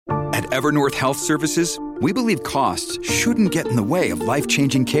At Evernorth Health Services, we believe costs shouldn't get in the way of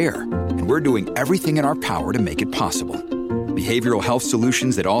life-changing care, and we're doing everything in our power to make it possible. Behavioral health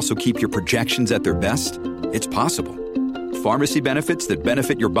solutions that also keep your projections at their best? It's possible. Pharmacy benefits that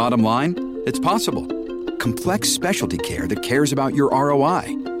benefit your bottom line? It's possible. Complex specialty care that cares about your ROI?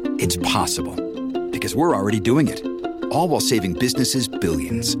 It's possible. Because we're already doing it. All while saving businesses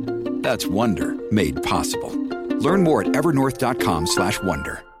billions. That's Wonder made possible. Learn more at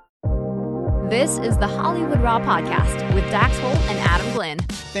evernorth.com/wonder. This is the Hollywood Raw Podcast with Dax Holt and Adam Glynn.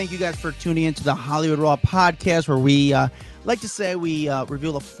 Thank you guys for tuning into the Hollywood Raw Podcast, where we like to say we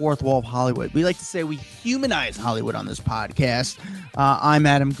reveal the fourth wall of Hollywood. We like to say we humanize Hollywood on this podcast. I'm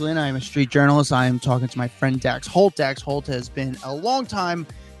Adam Glynn. I'm a street journalist. I am talking to my friend Dax Holt. Dax Holt has been a long-time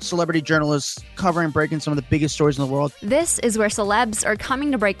celebrity journalist covering and breaking some of the biggest stories in the world. This is where celebs are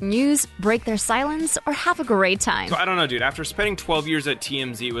coming to break news, break their silence, or have a great time. So I don't know, dude. After spending 12 years at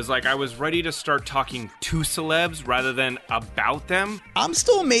TMZ, it was like I was ready to start talking to celebs rather than about them. I'm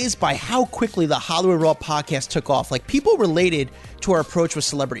still amazed by how quickly the Hollywood Raw Podcast took off. Like, people related to our approach with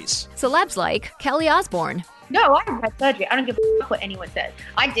celebrities. Celebs like Kelly Osbourne. No, I had surgery. I don't give a fuck what anyone says.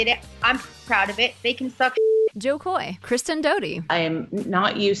 I did it. I'm proud of it. They can suck. Joe Coy, Kristen Doute. I am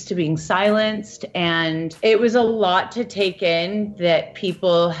not used to being silenced, and it was a lot to take in that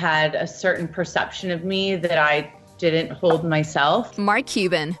people had a certain perception of me that I didn't hold myself. Mark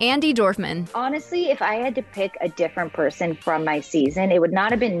Cuban, Andy Dorfman. Honestly, if I had to pick a different person from my season, it would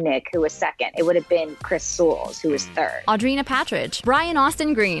not have been Nick, who was second. It would have been Chris Soules, who was third. Audrina Patridge, Brian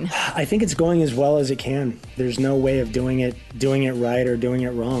Austin Green. I think it's going as well as it can. There's no way of doing it right or doing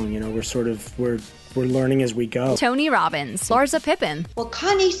it wrong. You know, we're learning as we go. Tony Robbins, Larsa Pippen. Well,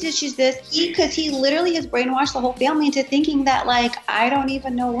 Kanye says she's this because he literally has brainwashed the whole family into thinking that, like, I don't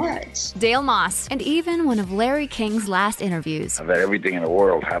even know what. Dale Moss, and even one of Larry King's last interviews. I've had everything in the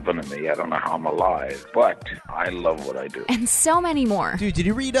world happen to me. I don't know how I'm alive, but I love what I do. And so many more. Dude, did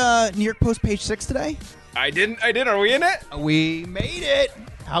you read New York Post page 6 today? I did. Are we in it? We made it.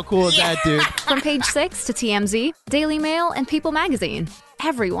 How cool is that, dude? From page 6 to TMZ, Daily Mail, and People Magazine.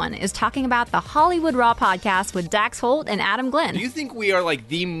 Everyone is talking about the Hollywood Raw Podcast with Dax Holt and Adam Glynn. Do you think we are like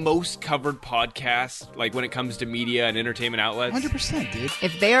the most covered podcast, like when it comes to media and entertainment outlets? 100%, dude.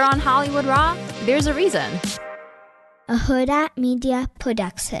 If they're on Hollywood Raw, there's a reason. A Huda Media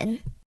Production.